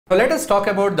Now let us talk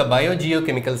about the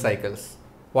biogeochemical cycles.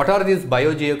 What are these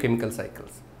biogeochemical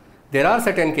cycles? There are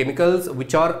certain chemicals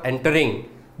which are entering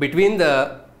between they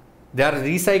are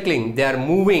recycling, they are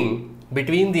moving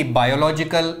between the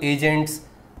biological agents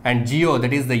and geo,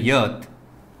 that is the earth.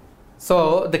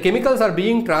 So the chemicals are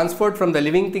being transferred from the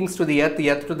living things to the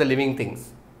earth to the living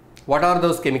things. What are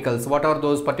those chemicals? What are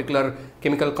those particular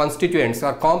chemical constituents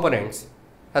or components?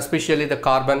 Especially the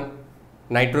carbon,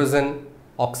 nitrogen,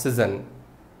 oxygen.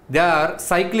 They are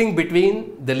cycling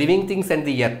between the living things and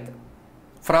the earth.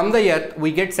 From the earth,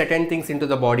 we get certain things into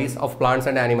the bodies of plants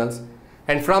and animals.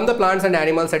 And from the plants and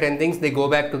animals, certain things, they go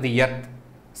back to the earth.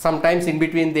 Sometimes in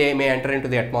between, they may enter into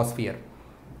the atmosphere.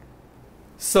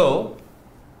 So,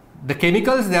 the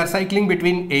chemicals, they are cycling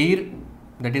between air,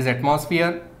 that is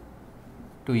atmosphere,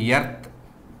 to earth.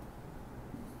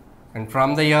 And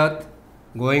from the earth,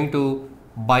 going to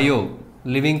bio,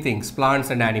 living things, plants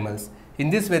and animals. In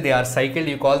this way they are cycled,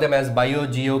 you call them as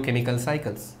biogeochemical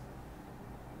cycles.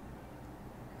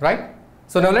 Right?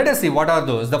 So now let us see what are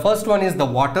those. The first one is the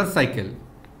water cycle,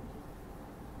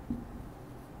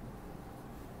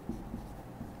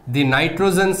 the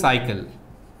nitrogen cycle,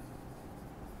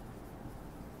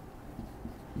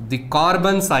 the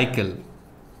carbon cycle,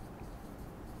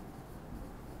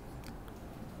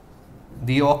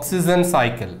 the oxygen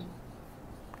cycle.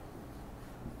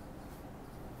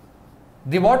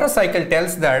 The water cycle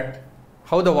tells that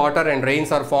how the water and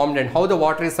rains are formed and how the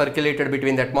water is circulated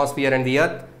between the atmosphere and the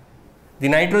earth. The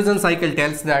nitrogen cycle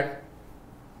tells that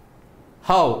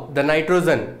how the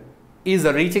nitrogen is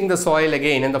reaching the soil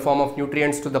again in the form of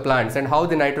nutrients to the plants and how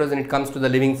the nitrogen it comes to the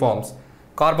living forms.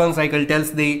 Carbon cycle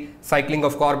tells the cycling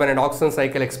of carbon and oxygen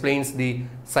cycle explains the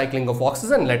cycling of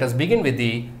oxygen. Let us begin with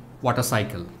the water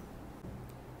cycle.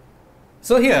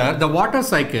 So here the water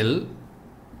cycle,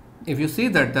 if you see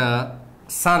that the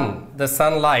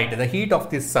sunlight, the heat of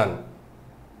the sun,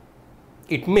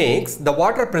 it makes the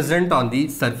water present on the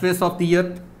surface of the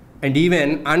earth and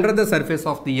even under the surface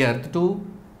of the earth to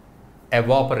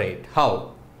evaporate.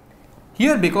 How?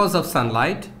 Here because of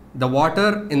sunlight, the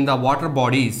water in the water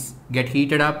bodies get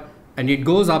heated up and it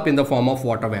goes up in the form of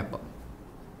water vapor.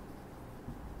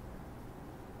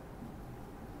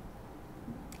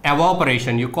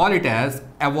 Evaporation, you call it as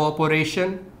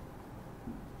evaporation.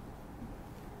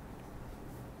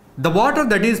 The water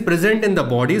that is present in the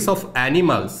bodies of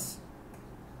animals,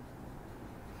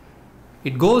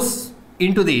 it goes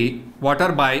into the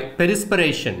water by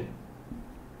perspiration,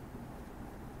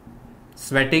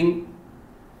 sweating,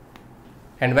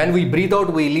 and when we breathe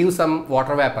out we leave some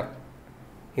water vapor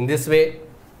in this way.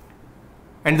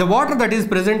 And the water that is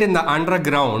present in the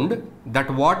underground,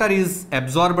 that water is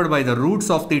absorbed by the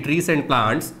roots of the trees and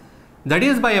plants, that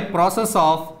is by a process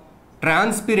of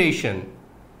transpiration.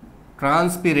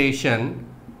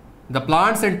 The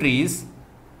plants and trees,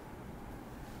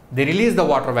 they release the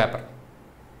water vapor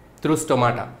through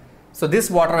stomata. So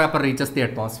this water vapor reaches the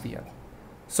atmosphere.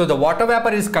 So the water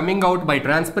vapor is coming out by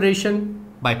transpiration,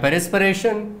 by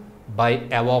perspiration, by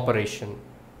evaporation.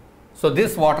 So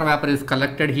this water vapor is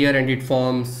collected here and it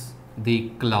forms the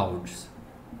clouds.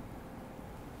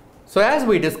 So as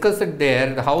we discussed it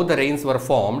there, how the rains were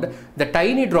formed, the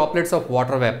tiny droplets of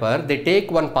water vapor, they take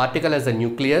one particle as a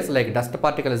nucleus, like dust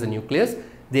particle as a nucleus,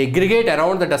 they aggregate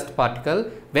around the dust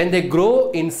particle. When they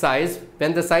grow in size,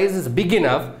 when the size is big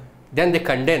enough, then they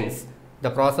condense. The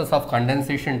process of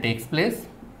condensation takes place.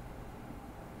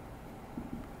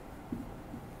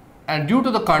 And due to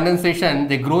the condensation,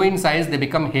 they grow in size, they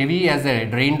become heavy as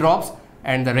raindrops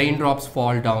and the raindrops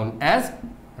fall down as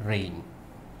rain.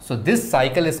 So this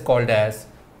cycle is called as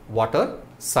water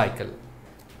cycle.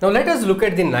 Now let us look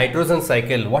at the nitrogen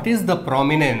cycle. What is the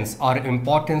prominence or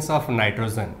importance of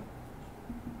nitrogen?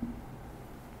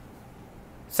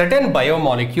 Certain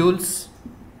biomolecules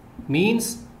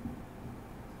means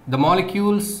the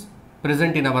molecules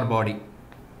present in our body.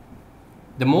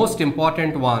 The most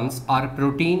important ones are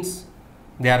proteins.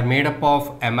 They are made up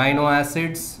of amino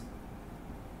acids.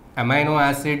 Amino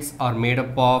acids are made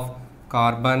up of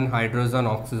carbon, hydrogen,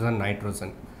 oxygen,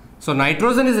 nitrogen. So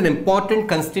nitrogen is an important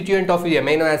constituent of the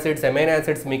amino acids. Amino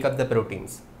acids make up the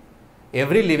proteins.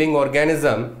 Every living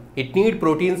organism, it needs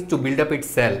proteins to build up its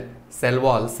cell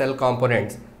wall, cell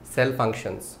components, cell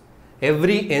functions.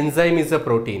 Every enzyme is a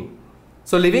protein.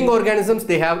 So living organisms,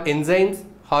 they have enzymes,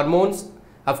 hormones.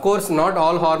 Of course, not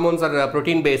all hormones are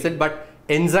protein based, but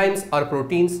enzymes are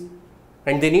proteins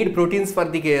and they need proteins for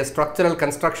the structural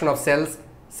construction of cells,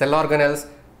 cell organelles.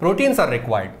 Proteins are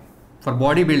required for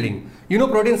bodybuilding. You know,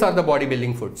 proteins are the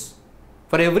bodybuilding foods.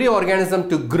 For every organism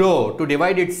to grow, to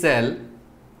divide its cell,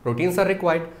 proteins are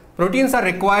required. Proteins are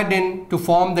required to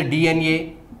form the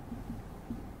DNA.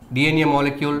 DNA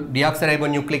molecule,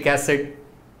 deoxyribonucleic acid,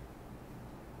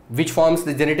 which forms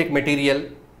the genetic material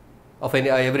of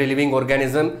every living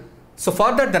organism. So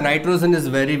for that, the nitrogen is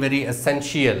very, very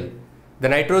essential. The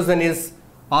nitrogen is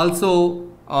also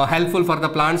helpful for the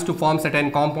plants to form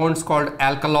certain compounds called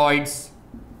alkaloids,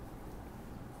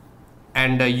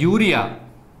 and urea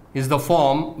is the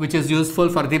form which is useful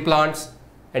for the plants,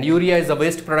 and urea is a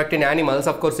waste product in animals.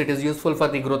 Of course, it is useful for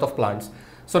the growth of plants.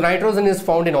 So nitrogen is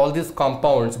found in all these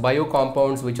compounds,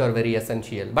 biocompounds, which are very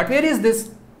essential. But where is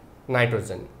this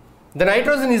nitrogen? The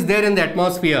nitrogen is there in the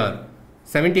atmosphere.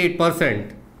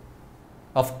 78%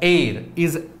 of air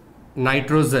is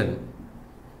nitrogen.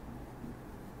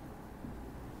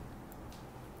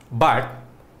 But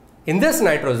in this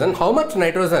nitrogen, how much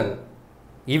nitrogen?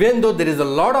 Even though there is a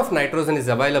lot of nitrogen is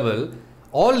available,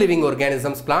 all living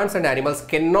organisms, plants and animals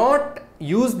cannot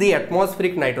use the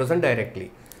atmospheric nitrogen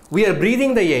directly. We are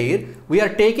breathing the air, we are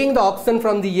taking the oxygen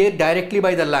from the air directly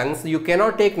by the lungs. You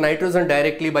cannot take nitrogen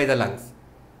directly by the lungs,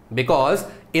 because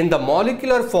in the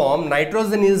molecular form,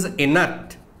 nitrogen is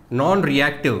inert,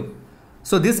 non-reactive.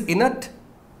 So this inert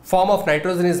form of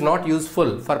nitrogen is not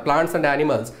useful for plants and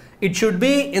animals. It should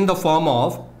be in the form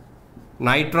of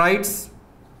nitrites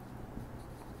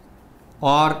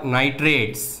or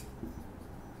nitrates.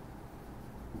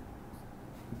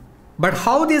 But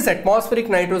how this atmospheric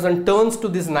nitrogen turns to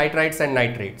these nitrites and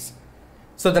nitrates?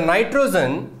 So the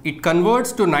nitrogen, it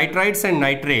converts to nitrites and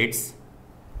nitrates.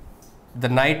 The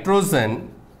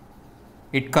nitrogen,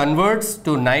 it converts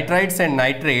to nitrites and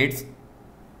nitrates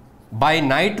by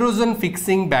nitrogen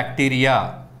fixing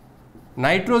bacteria.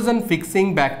 Nitrogen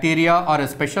fixing bacteria are a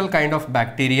special kind of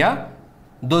bacteria.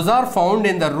 Those are found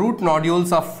in the root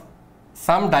nodules of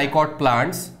some dicot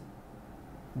plants.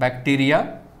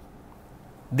 Bacteria.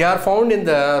 They are found in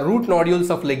the root nodules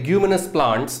of leguminous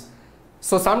plants.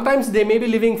 So sometimes they may be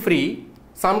living free.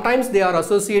 Sometimes they are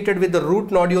associated with the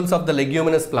root nodules of the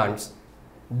leguminous plants.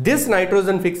 This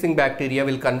nitrogen fixing bacteria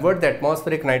will convert the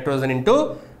atmospheric nitrogen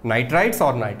into nitrites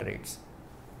or nitrates.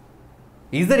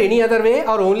 Is there any other way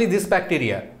or only this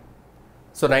bacteria?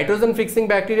 So nitrogen fixing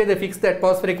bacteria, they fix the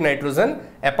atmospheric nitrogen.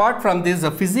 Apart from this,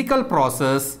 a physical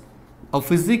process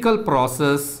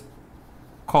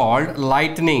called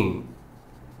lightning.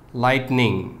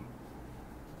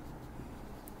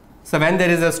 So when there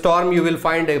is a storm, you will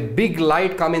find a big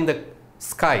light come in the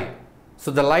sky. So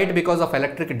the light, because of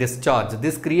electric discharge,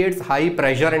 this creates high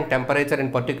pressure and temperature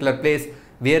in particular place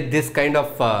where this kind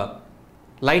of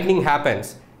lightning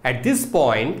happens. At this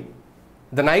point,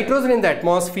 the nitrogen in the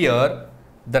atmosphere,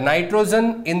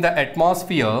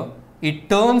 it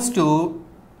turns to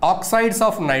oxides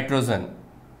of nitrogen.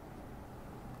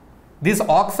 These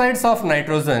oxides of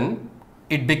nitrogen,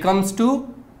 it becomes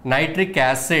to nitric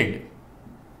acid.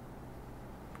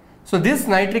 So this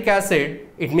nitric acid,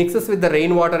 it mixes with the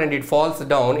rainwater and it falls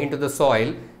down into the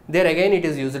soil. There again it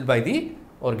is used by the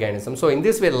organism. So in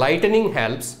this way, lightning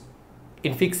helps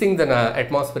in fixing the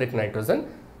atmospheric nitrogen,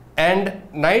 and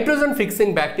nitrogen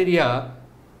fixing bacteria,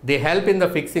 they help in the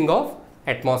fixing of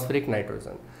atmospheric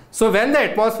nitrogen. So when the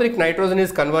atmospheric nitrogen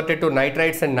is converted to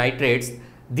nitrites and nitrates,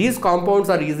 these compounds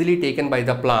are easily taken by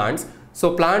the plants.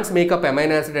 So plants make up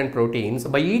amino acid and proteins.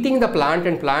 By eating the plant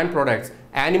and plant products,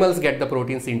 animals get the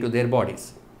proteins into their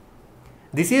bodies.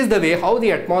 This is the way how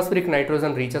the atmospheric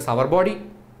nitrogen reaches our body.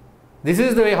 This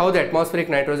is the way how the atmospheric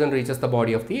nitrogen reaches the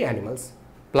body of the animals,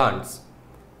 plants.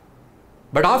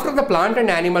 But after the plant and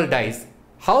animal dies,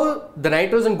 how the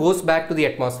nitrogen goes back to the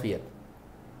atmosphere?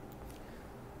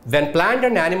 When plant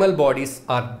and animal bodies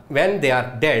when they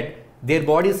are dead, their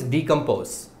bodies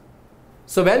decompose.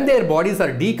 So when their bodies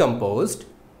are decomposed,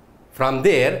 from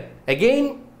there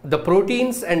again the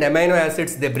proteins and amino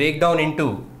acids, they break down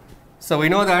into, so we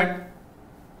know that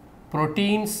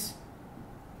proteins,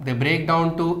 they break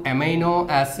down to amino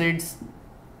acids,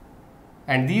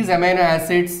 and these amino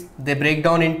acids, they break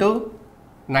down into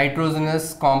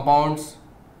nitrogenous compounds,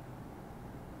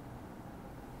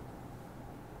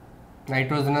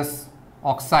 nitrogenous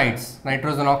oxides,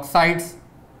 nitrogen oxides.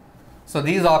 So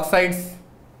these oxides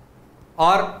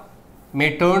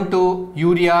may turn to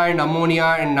urea and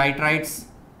ammonia and nitrites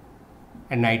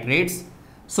and nitrates.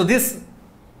 So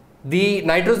the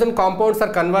nitrogen compounds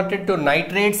are converted to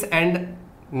nitrates and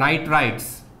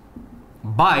nitrites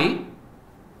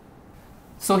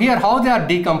so here how they are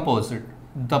decomposed.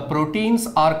 The proteins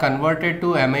are converted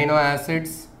to amino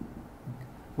acids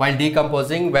while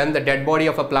decomposing, when the dead body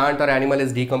of a plant or animal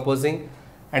is decomposing,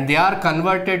 and they are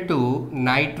converted to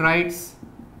nitrites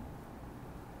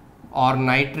or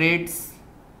nitrates,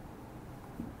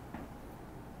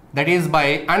 that is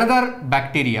by another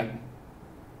bacteria.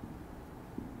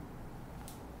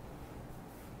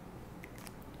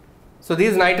 So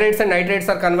these nitrates and nitrates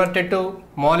are converted to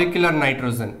molecular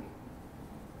nitrogen.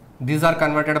 These are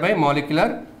converted by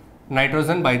molecular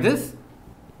nitrogen by this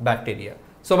bacteria.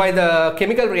 So by the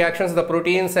chemical reactions, the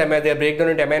proteins they break down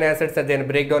into amino acids and then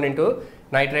break down into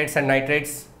nitrates and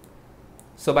nitrates.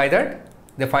 So by that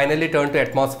they finally turn to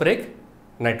atmospheric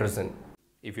nitrogen.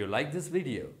 If you like this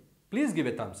video, please give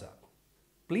a thumbs up.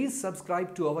 Please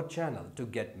subscribe to our channel to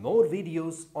get more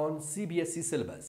videos on CBSE syllabus.